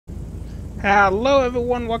Hello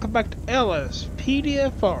everyone, welcome back to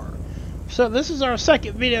LSPDER4. So this is our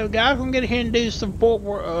second video, guys. I'm gonna get here and do some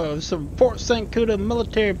Fort St. Cuda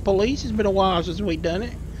military police. It's been a while since we've done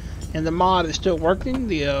it, and the mod is still working.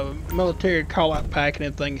 The military call-out pack and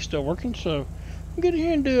everything is still working. So I'm gonna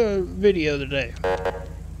here and do a video today.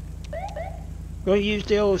 Going to use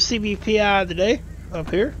the old CBPI today up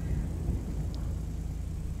here.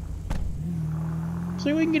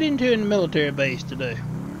 See what we can get into in the military base today.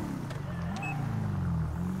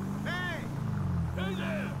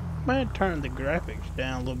 Might turn the graphics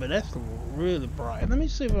down a little bit. That's really bright. Let me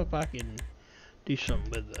see if I can do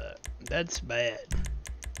something with that. That's bad.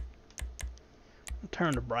 I'll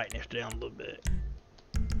turn the brightness down a little bit.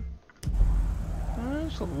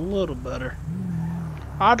 That's a little better.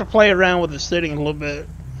 I have to play around with the setting a little bit.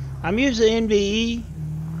 I'm using NVE,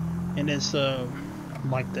 and it's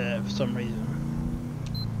like that for some reason.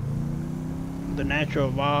 The Natural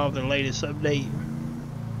Evolve, the latest update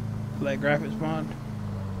for that graphics mod.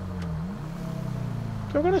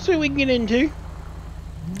 So we're gonna see what we can get into.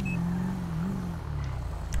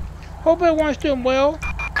 Hope everyone's doing well.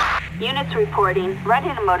 Units reporting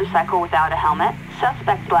riding a motorcycle without a helmet.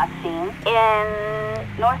 Suspect last seen in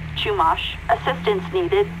North Chumash. Assistance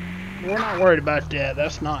needed. We're not worried about that.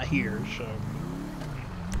 That's not here, so.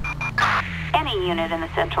 Any unit in the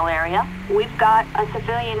central area. We've got a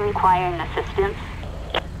civilian requiring assistance.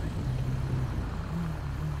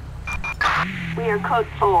 We are code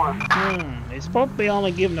 4. It's supposed to be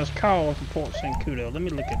only giving us calls from Fort St. Cuda. Let me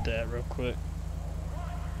look at that real quick.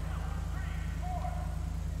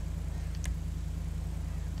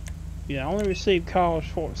 Yeah, I only received calls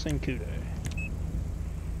Fort St. Cuda.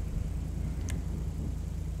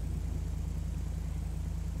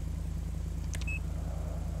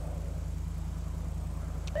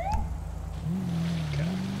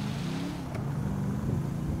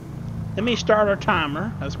 Let me start our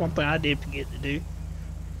timer. That's one thing I did forget to do.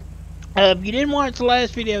 If you didn't watch the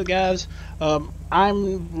last video, guys,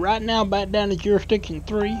 I'm right now back down to jurisdiction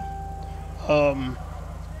 3. I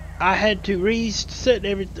had to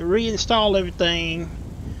reinstall everything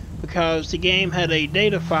because the game had a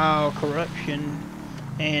data file corruption,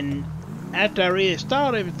 and after I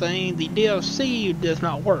reinstalled everything, the DLC does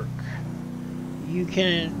not work. You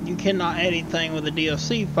cannot add anything with a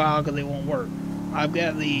DLC file because it won't work. I've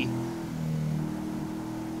got the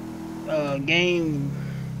game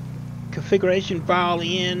configuration file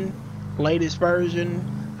in, latest version.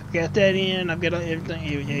 I've got that in. I've got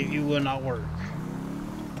everything. It will not work.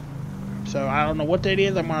 So I don't know what that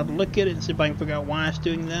is. I'm gonna have to look at it and see if I can figure out why it's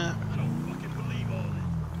doing that.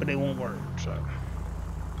 But it won't work. So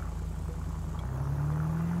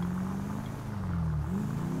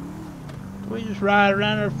we just ride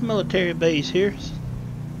around our military base here.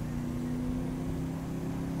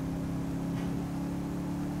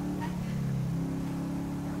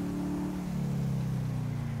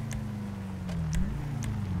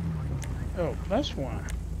 Oh, that's one.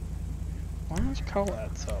 Why don't you call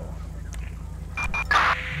that so?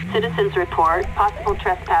 Citizens report possible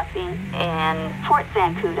trespassing in Fort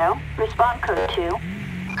San Cudo. Respond code 2.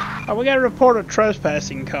 Oh, we got to report a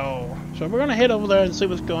trespassing call. So we're gonna head over there and see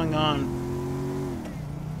what's going on.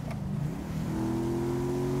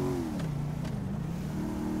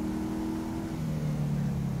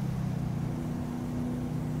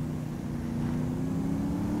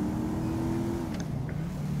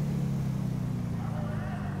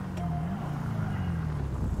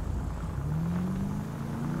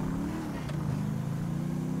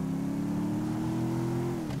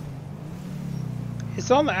 It's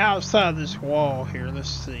on the outside of this wall here. Let's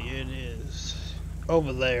see. It is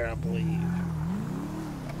over there, I believe.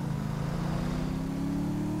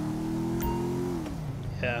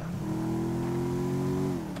 Yeah.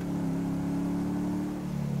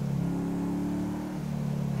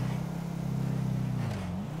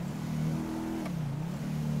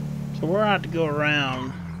 So we're out to go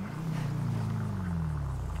around.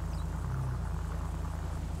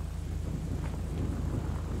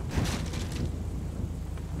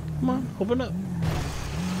 Come on, open up.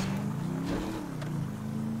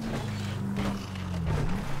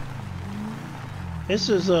 This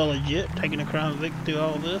is legit, taking a Crown Vic through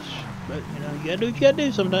all this, but you know, you gotta do what you gotta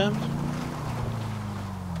do sometimes.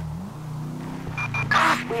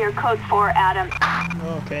 We are code 4, Adam.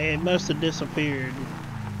 Okay, it must have disappeared.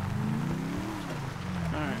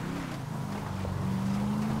 Alright.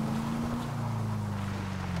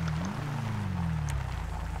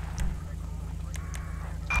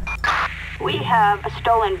 We have a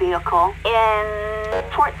stolen vehicle in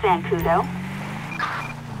Fort San Cudo.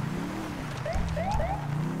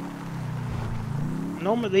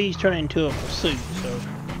 normally these turn into a pursuit, so.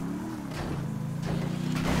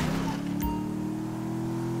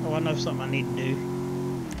 Oh, I know something I need to do.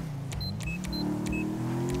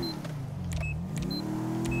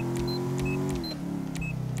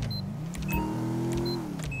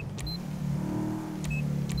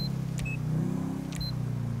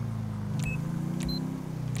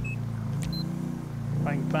 If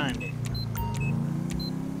I can find it.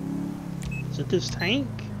 Is it this tank?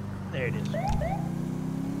 There it is.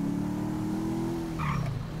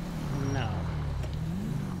 No.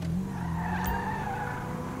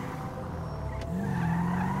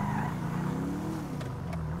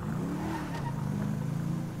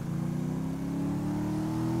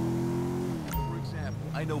 For example,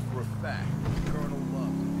 I know for a fact Colonel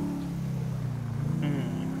Love.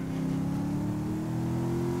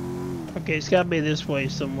 Okay, it's gotta be this way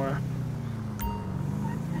somewhere.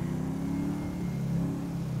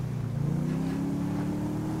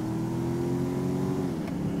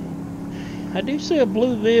 I do see a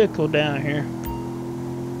blue vehicle down here.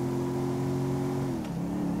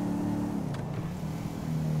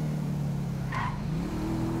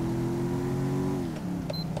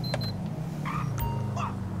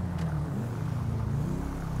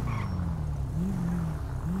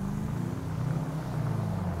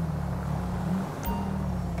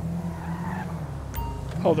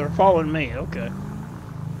 Oh, they're following me, okay.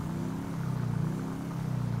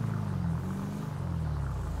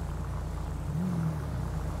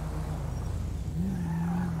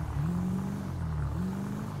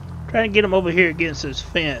 Trying to get him over here against this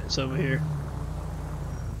fence over here.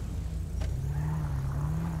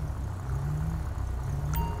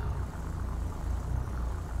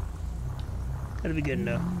 That'll be good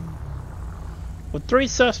enough. With 3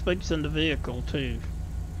 suspects in the vehicle, too.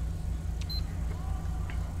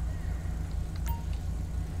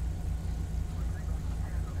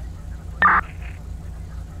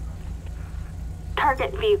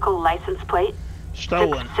 Target vehicle license plate.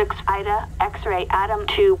 Stolen. 6 Ida X-ray Adam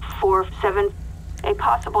 247. A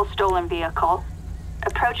possible stolen vehicle.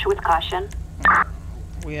 Approach with caution.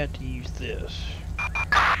 We have to use this.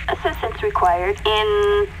 Assistance required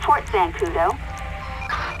in Fort Zancudo.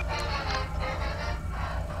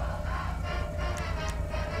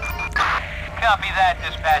 Copy that,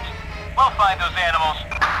 dispatch. We'll find those animals.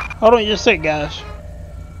 Hold on just a sec, guys.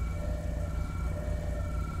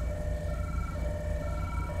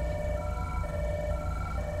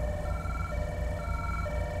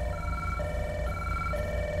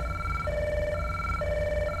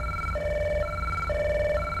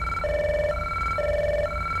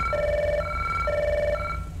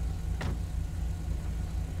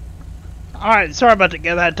 Alright, sorry about that,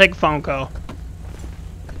 guys. I had to take a phone call.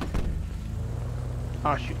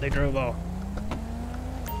 Oh shoot, they drove off.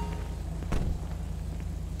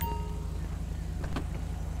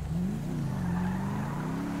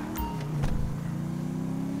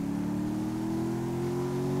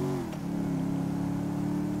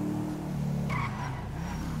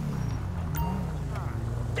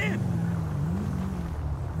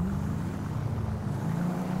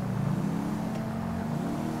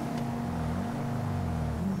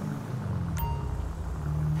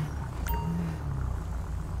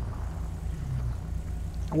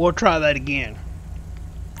 We'll try that again.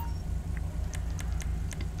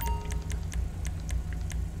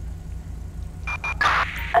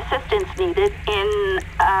 Assistance needed in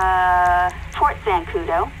Fort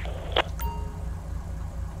Zancudo.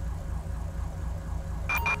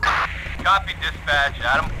 Copy, dispatch.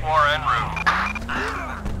 Adam 4 en route.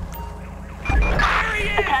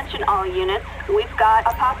 Attention all units. We've got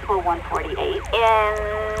a possible 148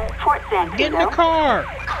 in Fort Zancudo. Get in the car!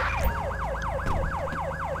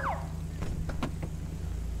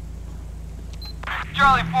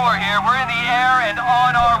 Charlie 4 here. We're in the air and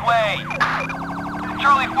on our way.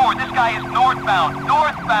 Charlie 4, this guy is northbound.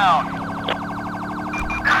 Northbound!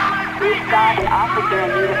 We've got an officer in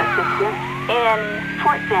need of assistance in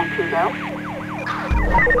Fort Zancudo.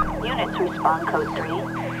 Units respond code 3.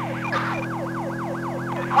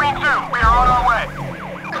 Queen 2, we are on our way.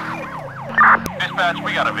 Dispatch, we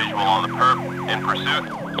got a visual on the perp. In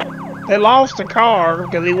pursuit. They lost the car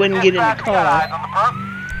because he wouldn't get in the Dispatch, we got eyes car. on the perp.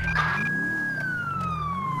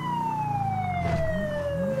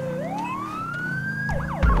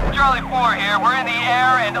 Charlie 4 here. We're in the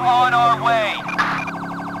air and on our way.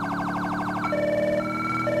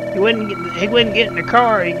 He wouldn't get in the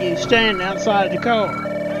car. He was standing outside the car.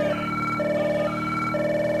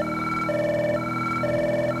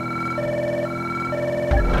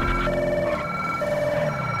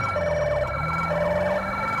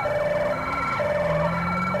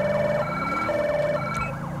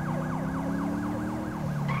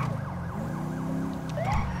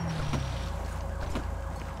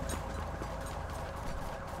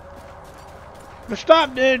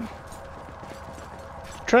 Stop, dude.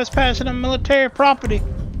 Trespassing on military property.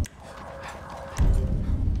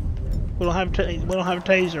 We don't have a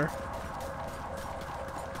taser.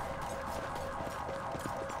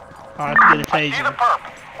 I have to get a I see the taser. perp.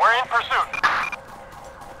 We're in pursuit.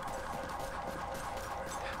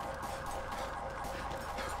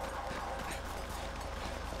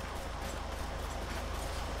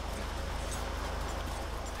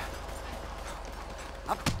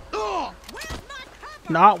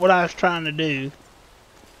 Not what I was trying to do.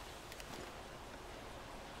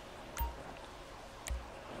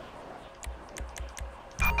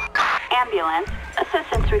 Ambulance.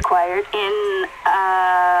 Assistance required in,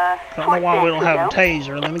 I don't know why we don't have a Fort San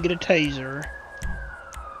taser. Let me get a taser.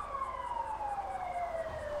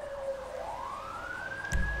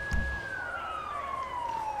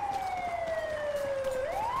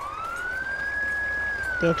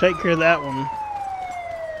 They'll take care of that one.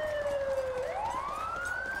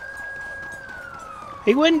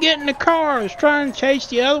 He wouldn't get in the car. He was trying to chase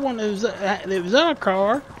the other one that was in a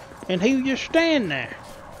car, and he was just standing there.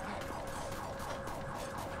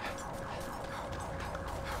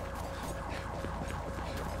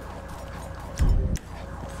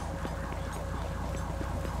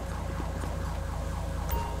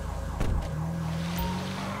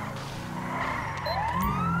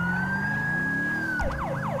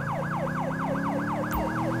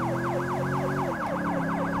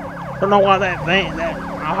 I don't know why that van,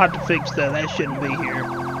 I'll have to fix that. That shouldn't be here.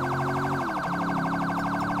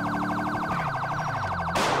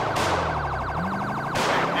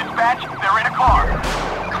 Dispatch, they're in a car.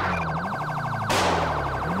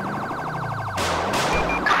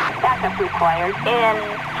 Backup required in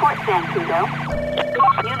Fort San Pedro.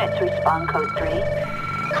 Units respond code 3.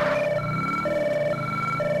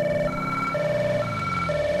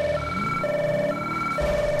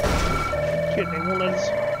 Shit, they won't let us.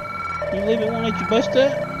 You leave it, won't let you bust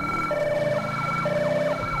that?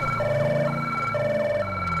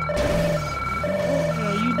 What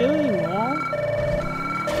are you doing, Mom?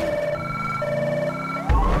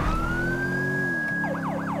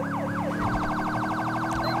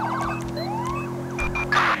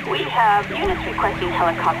 We have units requesting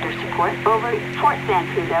helicopter support over Fort San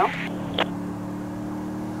Pedro.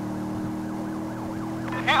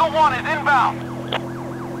 Eagle 1 is inbound.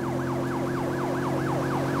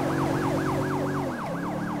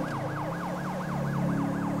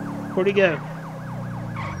 Where'd he go?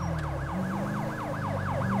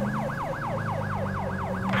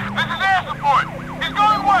 This is air support. He's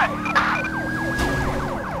going west.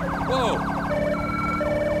 Whoa!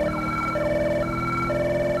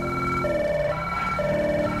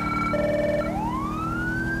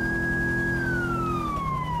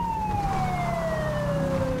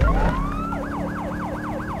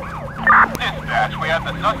 Dispatch, we have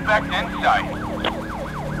the suspect in sight.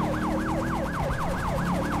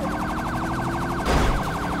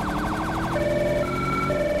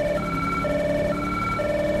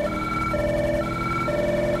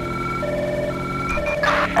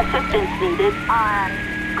 Assistance needed on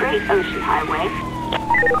Great Ocean Highway.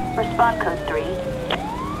 Respond code 3.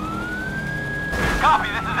 Copy,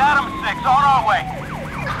 this is Adam 6, on our way.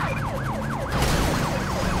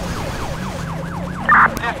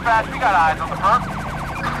 Dispatch, we got eyes on the perp.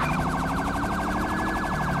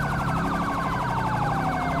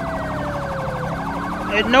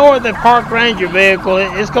 Ignore the park ranger vehicle.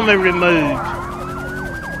 It's going to be removed.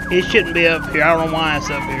 It shouldn't be up here. I don't know why it's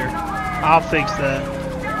up here. I'll fix that.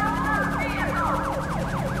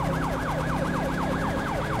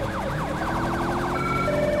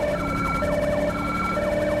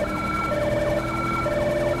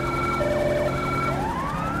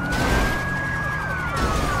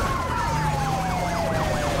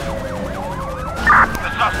 The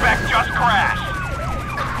suspect just crashed.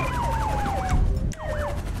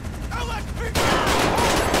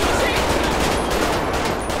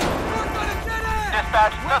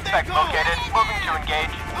 Dispatch, suspect located. Moving to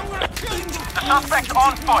engage. The suspect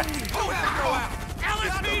on foot.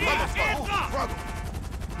 LSPD, hands up!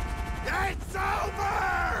 It's over!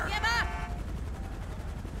 Give up!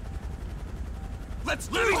 Let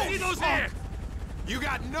me see those hands! You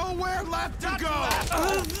got nowhere left to go!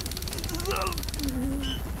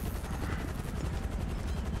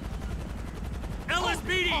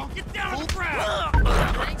 LSPD, get down on the ground!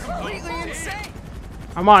 Completely insane!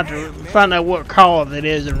 I'm going to have to find out what call it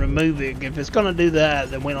is and remove it. If it's going to do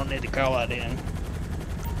that, then we don't need to call it in.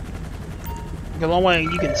 The only way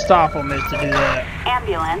you can stop them is to do that.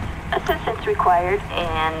 Ambulance. Assistance required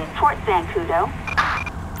in Fort San Pedro.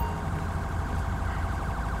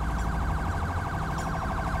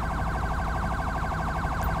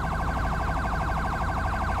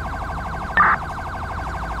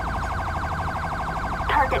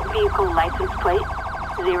 Target vehicle license plate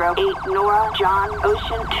 08 Nora John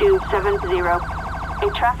Ocean 270.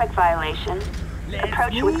 A traffic violation.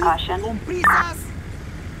 Approach with caution. Con prisas.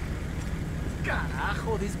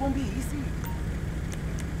 Carajo, this won't be easy.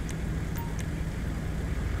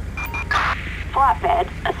 Flatbed.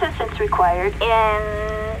 Assistance required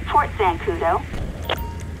in Fort Zancudo.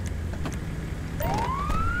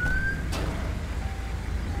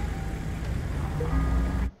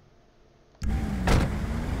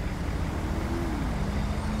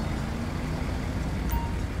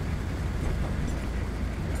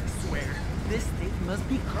 I swear, this state must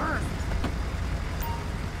be cursed.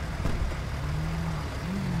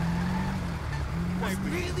 I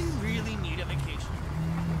really need a vacation.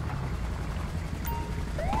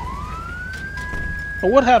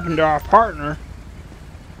 Well, what happened to our partner?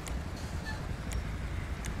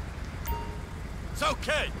 It's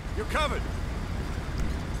okay. You're covered.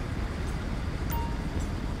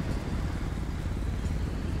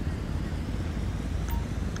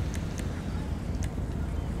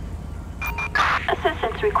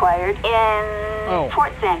 Assistance required in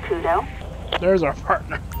Fort Zancudo. There's our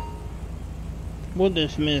partner. We'll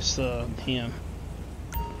dismiss him.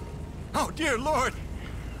 Oh, dear Lord.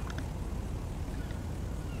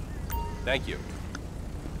 Thank you.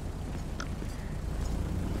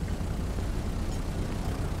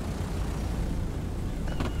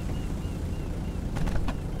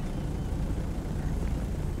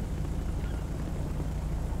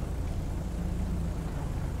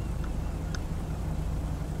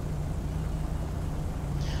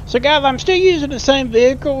 So guys, I'm still using the same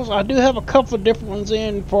vehicles. I do have a couple of different ones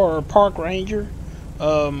in for Park Ranger.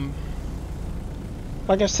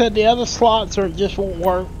 Like I said, the other slots just won't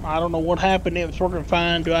work. I don't know what happened. It was working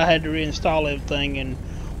fine. I had to reinstall everything, and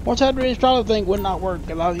once I had to reinstall everything, it would not work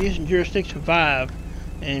because I was using Jurisdiction 5,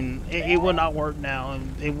 and it would not work now.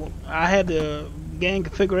 And I had the game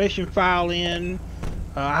configuration file in.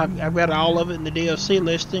 I've got all of it in the DLC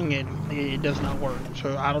listing, and it does not work.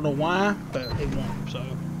 So I don't know why, but it won't. So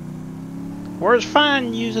works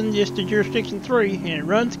fine using just the Jurisdiction 3, and it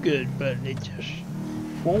runs good, but it just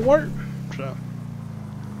won't work. So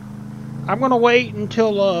I'm gonna wait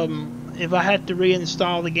until if I have to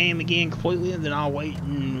reinstall the game again completely, and then I'll wait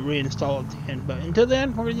and reinstall it then. But until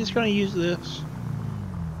then, we're just gonna use this.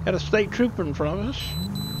 Got a state trooper in front of us.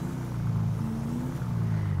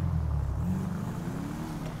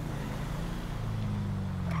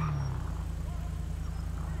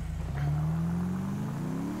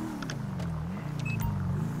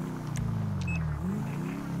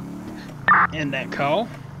 End that call.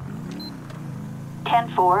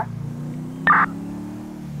 10-4.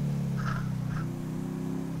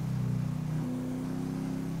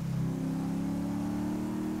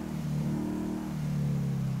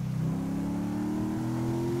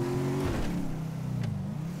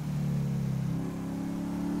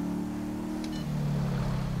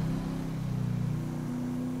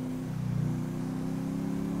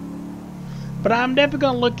 But I'm definitely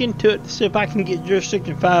going to look into it to see if I can get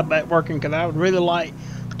Jurisdiction 5 back working, because I would really like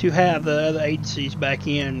to have the other agencies back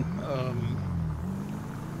in.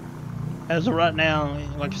 As of right now,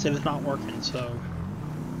 like I said, it's not working, so.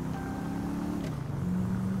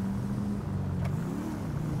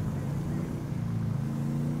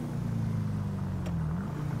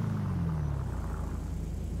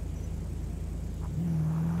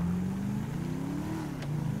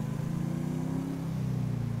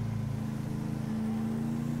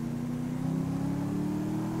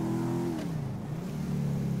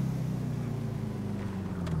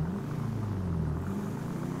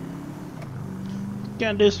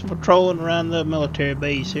 Gonna do some patrolling around the military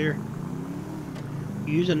base here,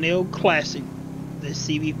 using the old classic, the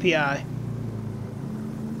CVPI.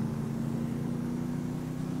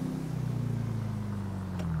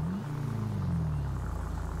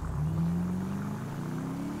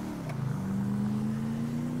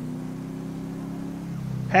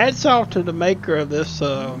 Hats off to the maker of this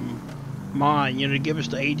mod, you know, to give us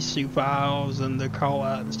the 82 files and the call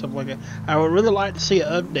out and stuff like that. I would really like to see an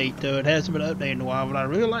update though. It hasn't been updated in a while, but I'd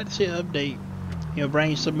really like to see an update, you know,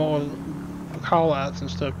 bring some more call outs and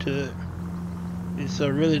stuff to it. It's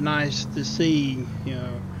really nice to see, you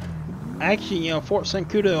know. Actually, you know, Fort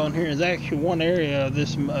Zancudo on here is actually one area of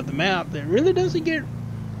this of the map that really doesn't get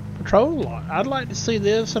patrolled a lot. I'd like to see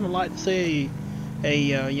this, and I'd like to see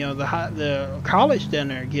you know, the college down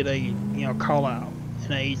there get a, you know, call out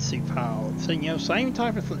in an HC file. So, you know, same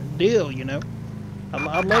type of deal, you know.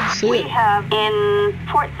 I'd love to see we it. We have in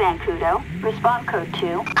Fort Zancudo, respond code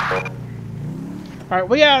 2. Alright,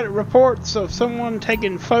 we got reports of someone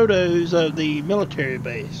taking photos of the military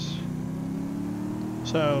base.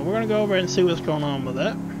 So we're gonna go over and see what's going on with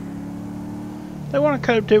that. They want a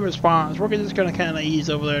code 2 response. We're just gonna kind of ease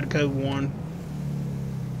over there to code 1.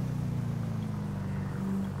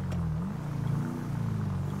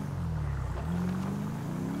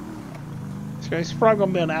 It's probably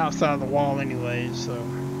gonna be on the outside of the wall anyways, so.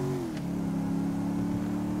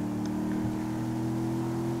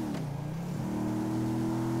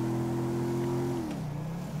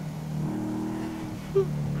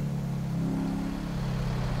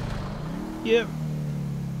 Yep.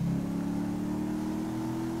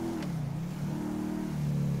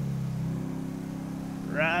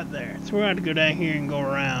 Right there. So we're going to go down here and go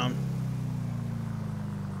around.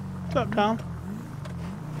 What's up, Tom?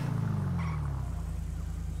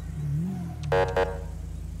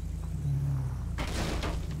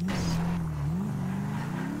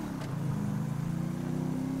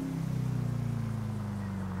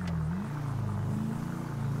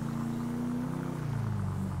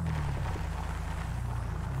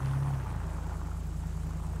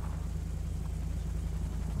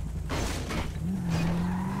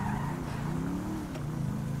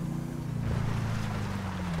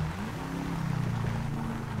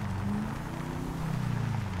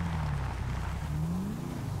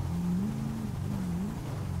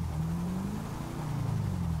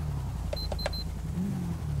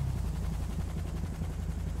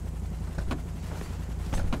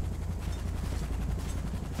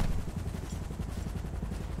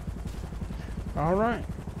 Alright.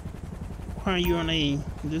 Why are you on a...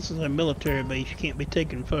 This is a military base. You can't be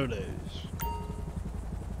taking photos.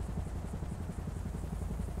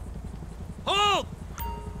 Hold!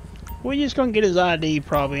 We're just gonna get his ID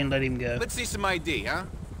probably and let him go. Let's see some ID, huh?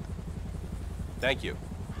 Thank you.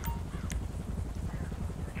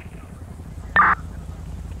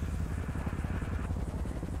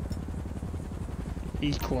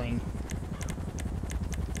 He's clean.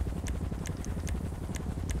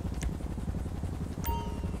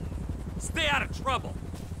 Stay out of trouble.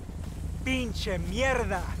 Pinche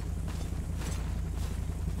mierda.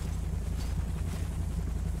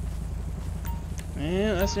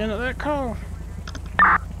 Yeah, that's the end of that call.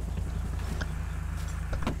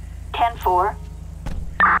 10-4.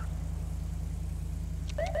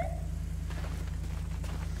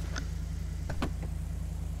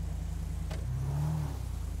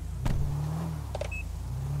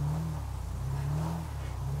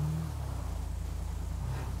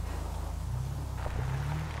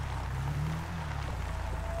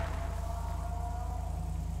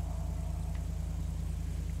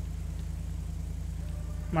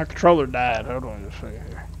 My controller died. Hold on just a second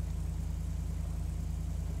here.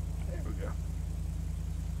 There we go.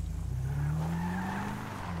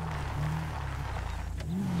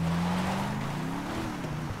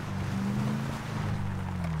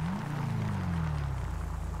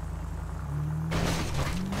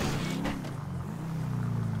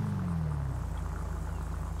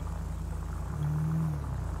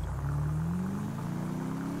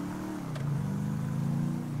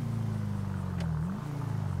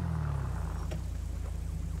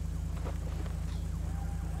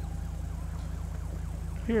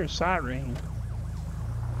 Hear a siren.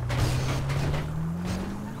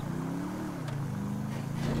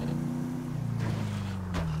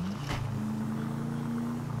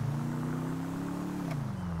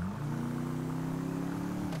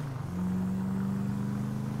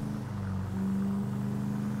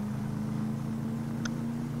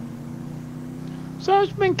 So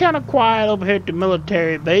it's been kind of quiet over here at the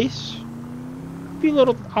military base. A few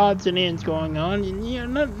little odds and ends going on, and yeah,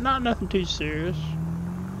 not nothing too serious.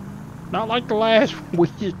 Not like the last we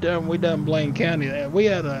done Blaine County. We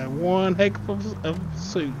had one heck of a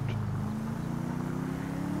suit.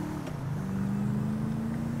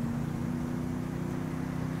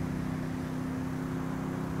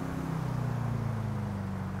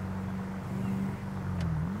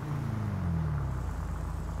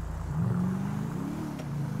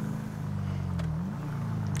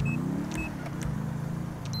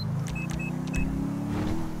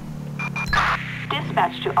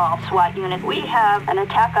 Dispatch to all SWAT units. We have an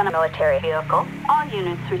attack on a military vehicle. All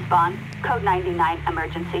units respond. Code 99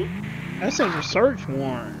 emergency. That says a search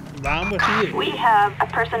warrant. I'm with you. We have a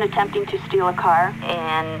person attempting to steal a car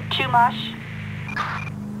in Chumash.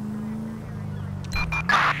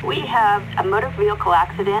 We have a motor vehicle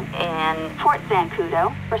accident in Fort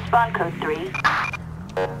Zancudo. Respond code 3.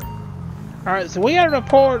 Alright, so we had a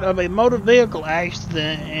report of a motor vehicle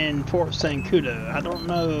accident in Fort Zancudo. I don't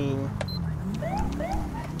know.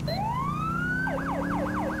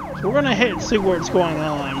 So we're gonna head and see what's going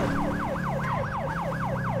on.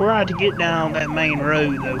 We're gonna have to get down that main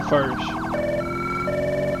road though first.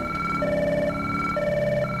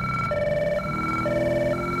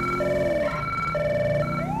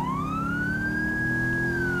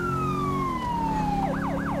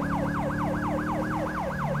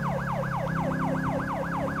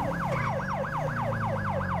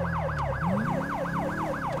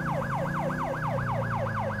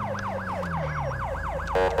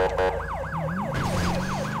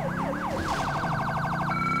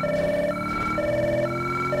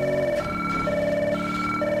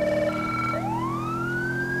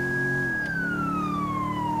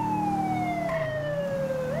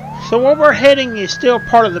 So where we're heading is still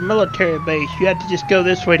part of the military base. You have to just go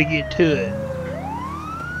this way to get to it.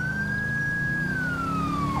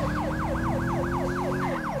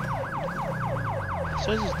 It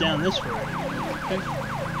says it's down this way. Okay.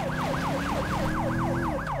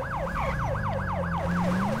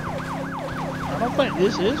 I don't think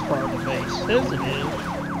this is part of the base. It says it is.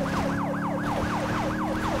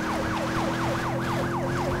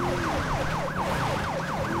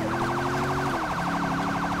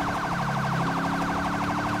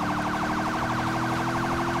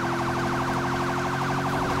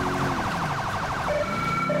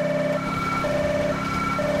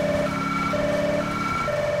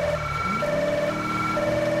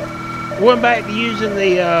 Went back to using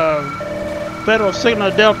the Federal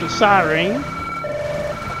Signal Delta siren.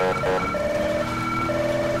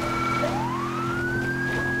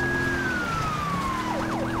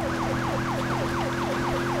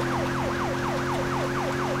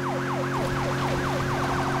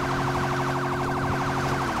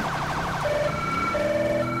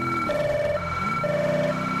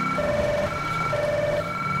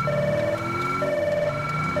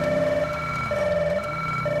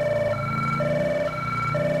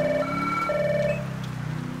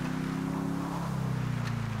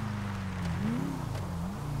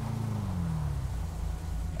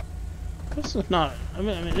 This is not, I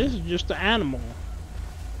mean, this is just an animal.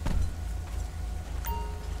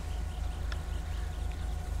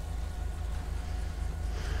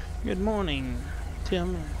 Good morning. Tell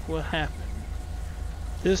me what happened.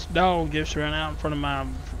 This dog just ran out in front of my,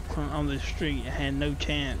 on the street. I had no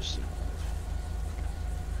chance.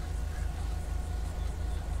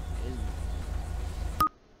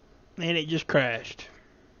 And it just crashed.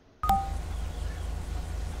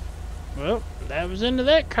 Well, that was into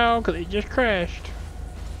that call because it just crashed.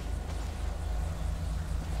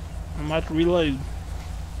 I'm about to reload.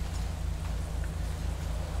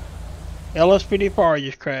 LSPDER4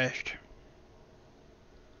 just crashed.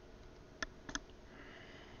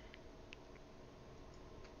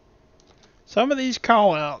 Some of these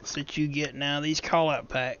call outs that you get now, these call out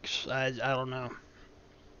packs, I don't know.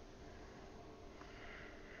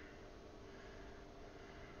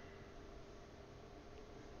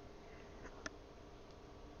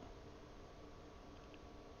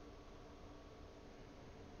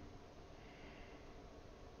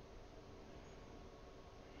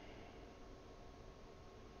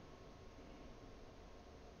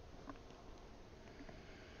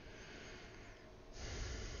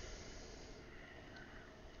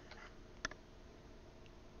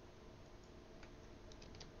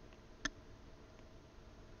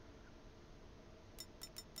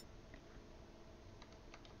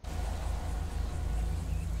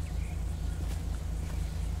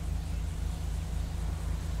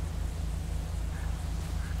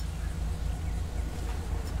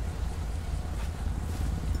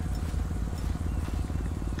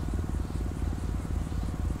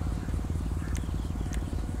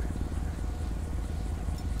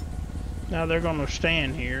 Now they're gonna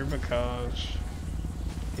stand here because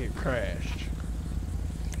it crashed.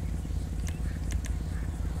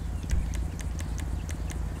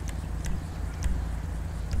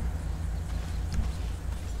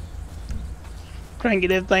 Try and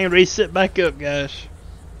get everything reset back up, guys.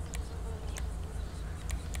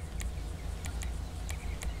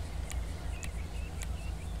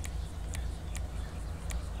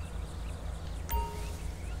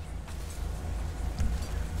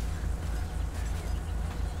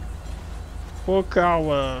 We'll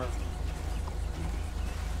call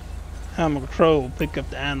animal control, pick up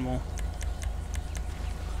the animal.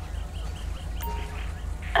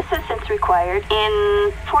 Assistance required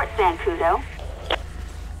in Fort Zancudo.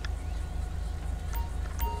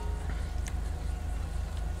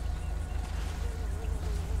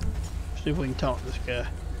 See if we can talk to this guy.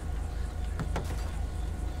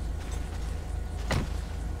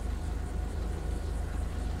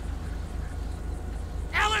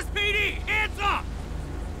 LSPD, hands up!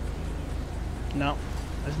 No,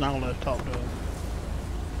 it's not gonna let us talk to him.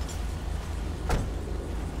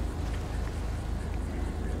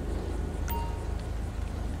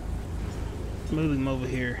 Move him over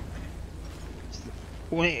here.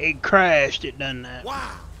 When it crashed, it done that.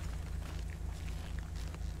 Wow!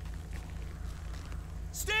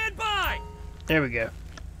 Stand by! There we go.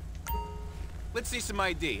 Let's see some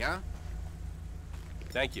ID, huh?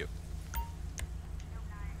 Thank you.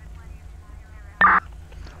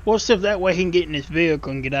 We'll see if that way he can get in his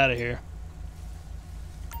vehicle and get out of here.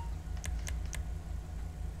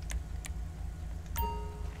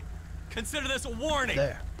 Consider this a warning!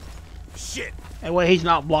 There. Shit! That way he's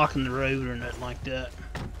not blocking the road or nothing like that.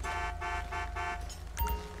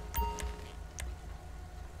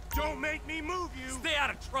 me move, you! Stay out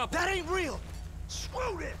of trouble. That ain't real!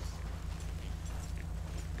 Screw this!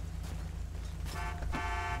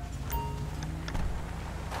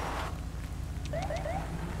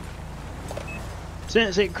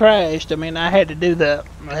 Since it crashed, I mean, I had to do that.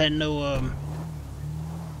 I had no,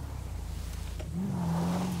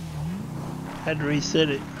 had to reset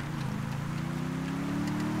it.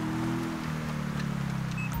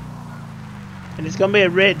 And it's gonna be a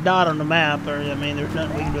red dot on the map, or I mean, there's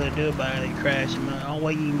nothing we can really do about it. It crashed. And the only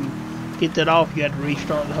way you can get that off, you have to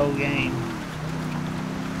restart the whole game.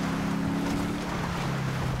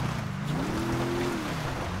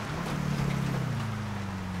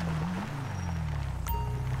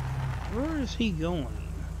 Where is he going?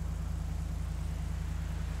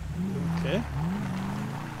 Okay.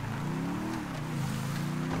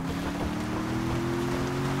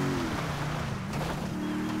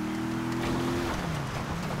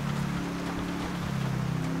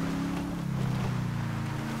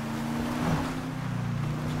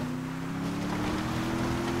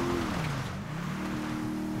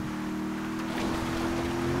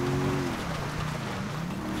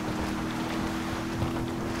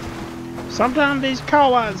 Sometimes these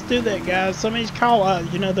call-outs do that, guys. Some of these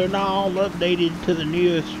call-outs, you know, they're not all updated to the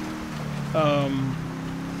newest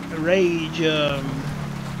Rage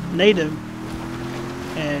native,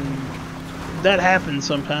 and that happens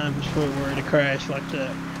sometimes for where it crash like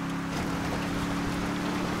that.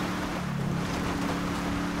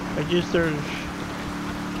 But just there's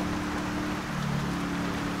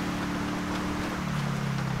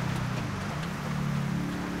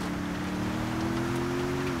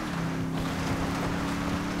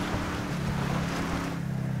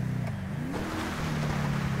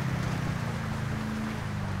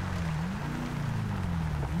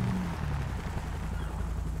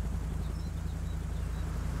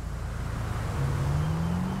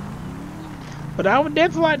But I would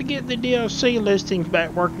definitely like to get the DLC listings back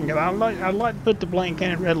working, because I'd like to put the blank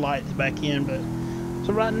and red lights back in, but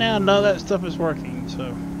so right now none of that stuff is working,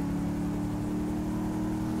 so.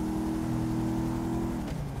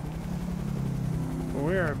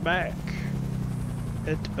 We're back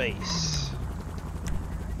at the base.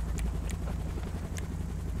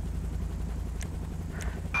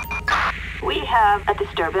 We have a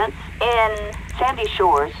disturbance in Sandy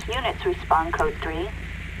Shores. Units respond code 3.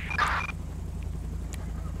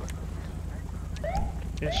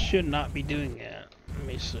 This should not be doing that. Let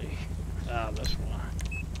me see. Ah, that's why.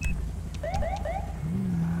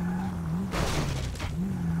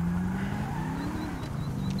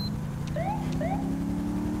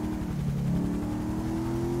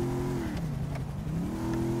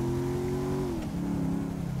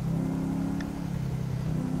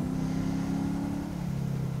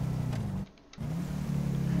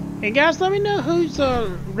 Hey guys, let me know who's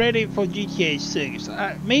ready for GTA 6.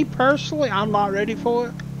 Me personally, I'm not ready for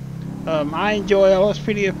it. I enjoy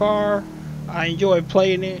LSPDER4. I enjoy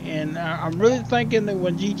playing it, and I'm really thinking that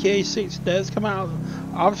when GTA 6 does come out,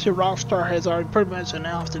 obviously Rockstar has already pretty much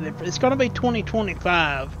announced it. It's going to be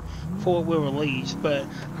 2025 before it will release, but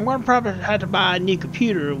I'm going to probably have to buy a new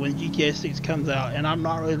computer when GTA 6 comes out, and I'm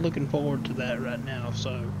not really looking forward to that right now,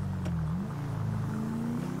 so.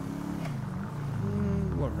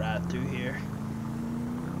 We'll ride through here.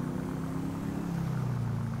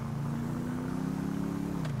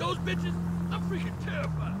 Those bitches, I'm freaking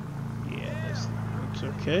terrified. Yeah, this looks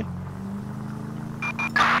okay.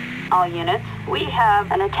 All units, we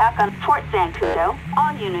have an attack on Fort Zancudo.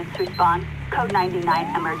 All units respond. Code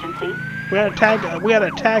 99 emergency. We had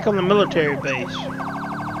an attack on the military base.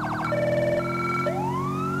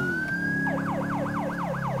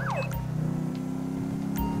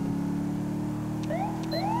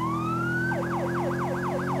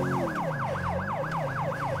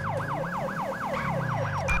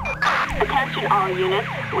 Attention all units,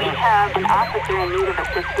 we have an officer in need of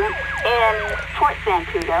assistance in Fort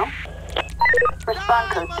Zancudo.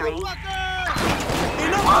 Respond code 3.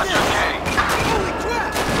 Roger, Jay.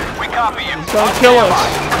 We copy you. He's gonna kill us.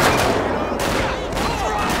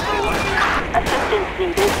 Assistance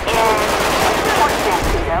needed in Fort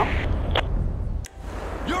Zancudo.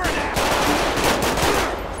 You're an ass!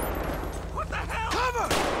 What the hell? Cover!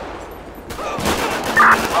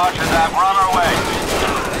 Roger that, we're on our way.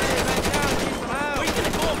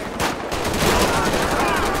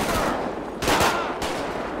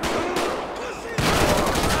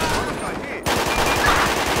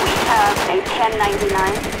 A 1099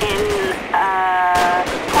 in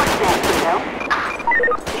Fort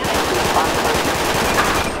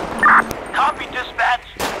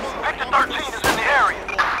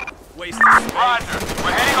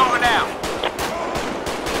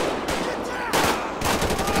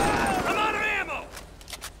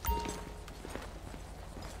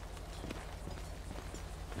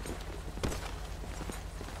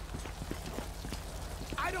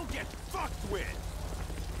get fucked with.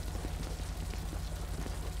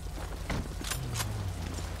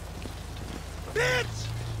 Bitch!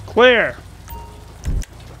 Clear.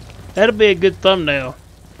 That'll be a good thumbnail.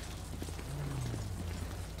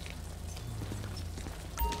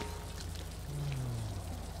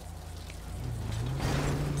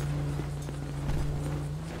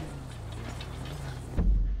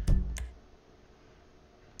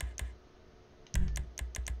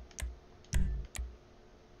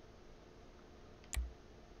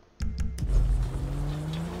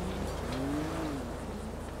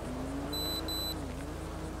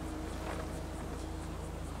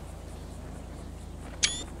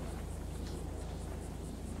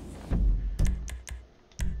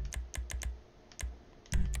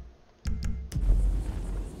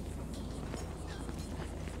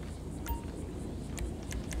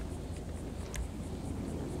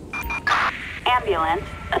 Ambulance.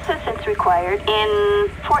 Assistance required in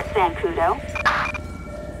Fort Zancudo.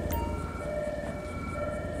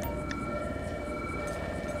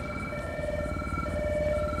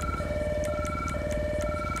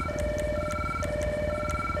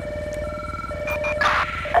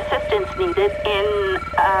 Assistance needed in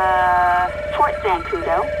Fort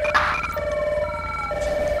Zancudo.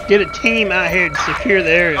 Get a team out here to secure the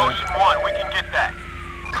area. Ocean 1, we can get that.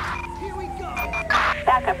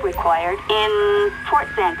 Backup required in Fort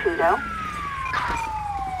Zancudo.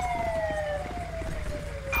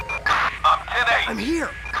 10-8. I'm here.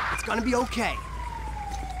 It's gonna be okay.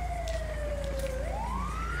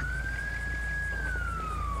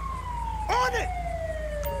 On it!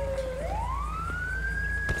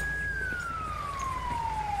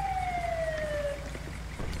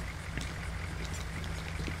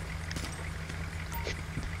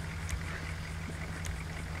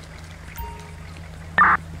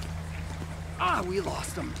 Ah, we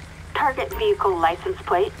lost them. Target vehicle license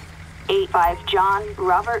plate 85 John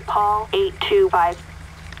Robert Paul 825.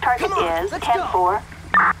 Target Come on, is let's 10-4.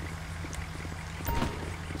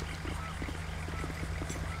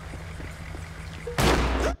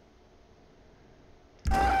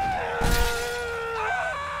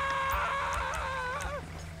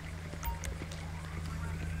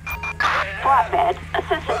 Flatbed.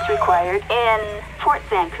 Assistance required in Fort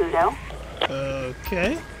Zancudo.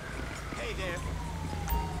 Okay. Hey there.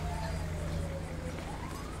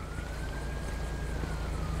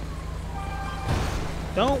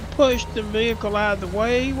 Don't push the vehicle out of the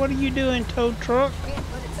way. What are you doing, tow truck? Can't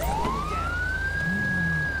let it slow me down.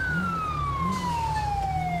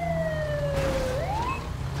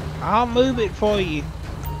 I'll move it for you.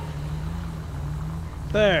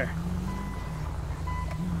 There.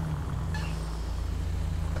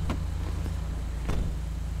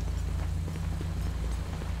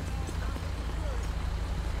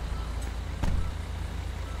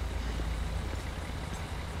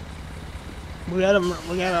 We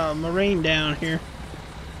got a Marine down here.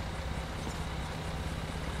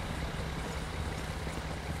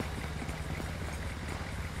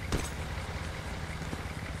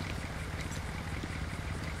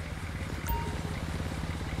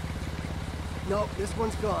 Nope, this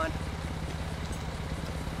one's gone.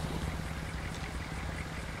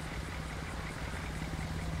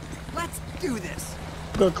 Let's do this.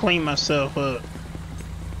 Go clean myself up.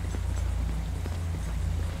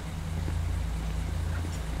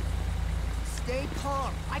 Stay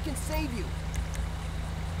calm. I can save you.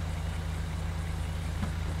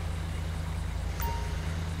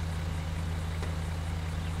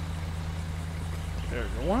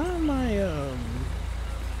 Why am I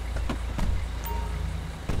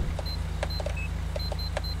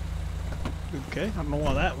Okay, I don't know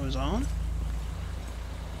why that was on.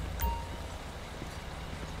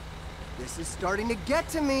 This is starting to get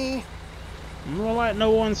to me. More like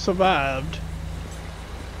no one survived.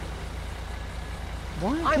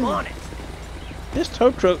 Why I'm can- on it. This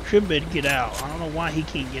tow truck should be able to get out. I don't know why he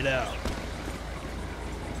can't get out.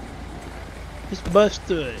 Just bust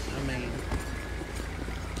through it. I mean,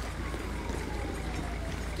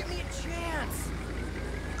 Give me a chance.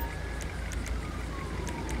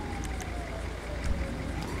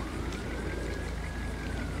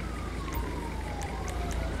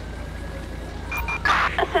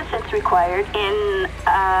 Assistance required in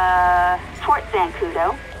Fort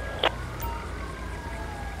Zancudo.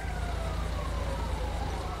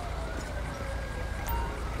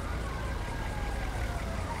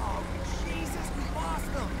 Oh, Jesus, we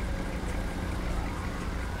lost them.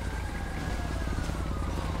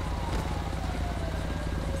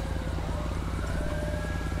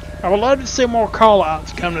 I would love to see more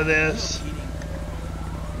call-outs come to this. I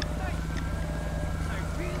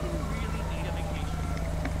really need a vacation.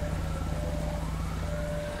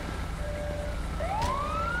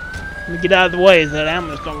 me get out of the way so that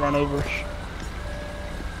ambulance don't run over us.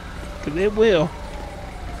 Cause it will.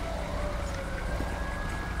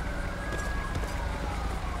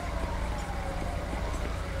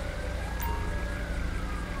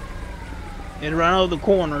 It'll run over the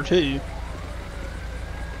corner too.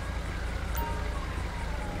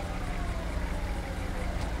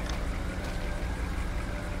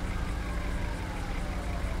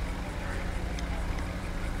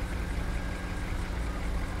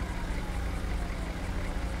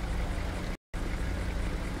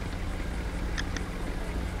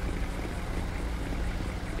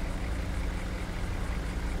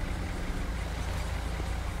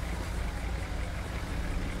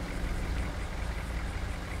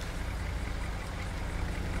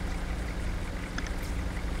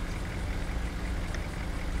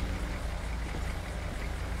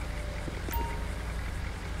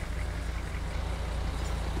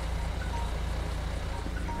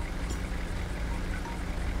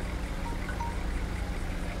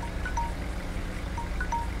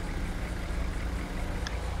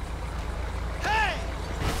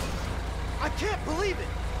 Can't believe it!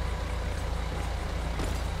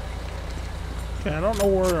 Okay, I don't know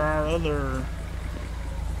where our other...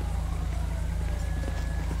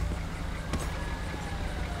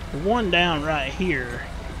 The one down right here.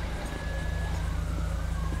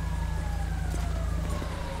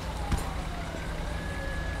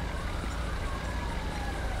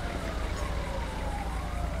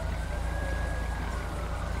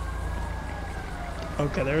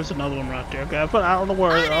 Okay, there's another one right there. Okay, but I don't know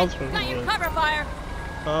where else was. Got your cover fire.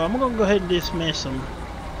 I'm gonna go ahead and dismiss them.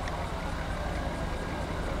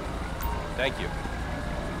 Thank you.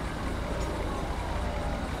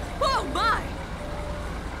 Oh my!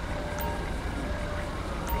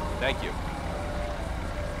 Thank you.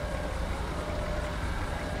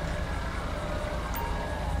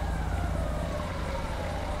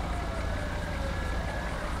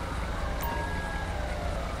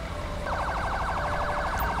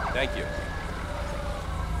 Thank you.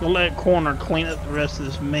 We'll let Corner clean up the rest of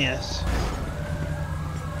this mess.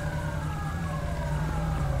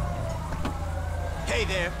 Hey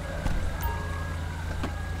there.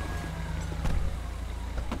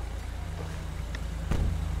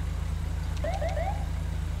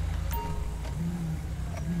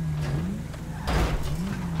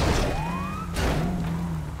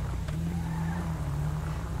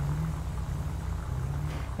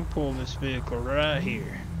 I'll pull this vehicle right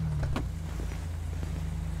here.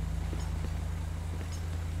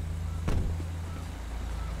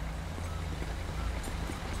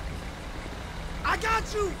 I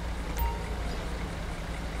got you!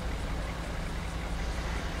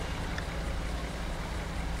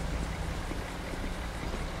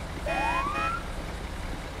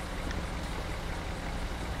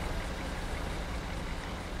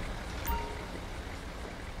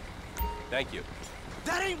 Thank you.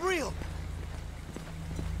 That ain't real!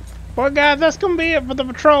 Well guys, that's going to be it for the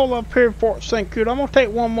patrol up here at Fort St. Cuda. I'm going to take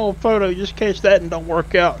one more photo just in case that don't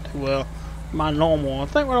work out too well. My normal. I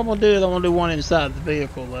think what I'm going to do is I'm going to do one inside the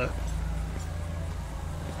vehicle though.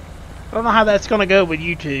 I don't know how that's going to go with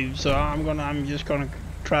YouTube, so I'm just going to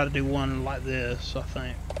try to do one like this, I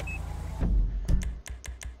think.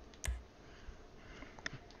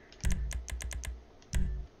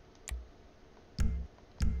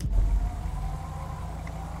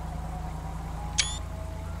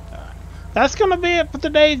 That's going to be it for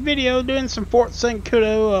today's video, doing some Fort St.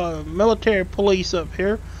 Cuda military police up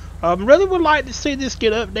here. Really would like to see this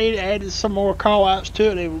get updated, added some more call-outs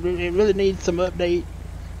to it. It really needs some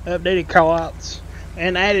updated call-outs,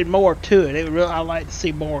 and added more to it. I'd like to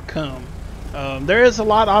see more come. There is a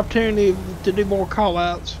lot of opportunity to do more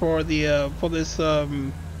call-outs for this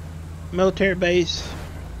military base.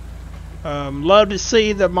 Love to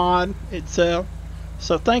see the mod itself.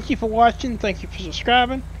 So thank you for watching, thank you for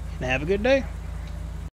subscribing, and have a good day.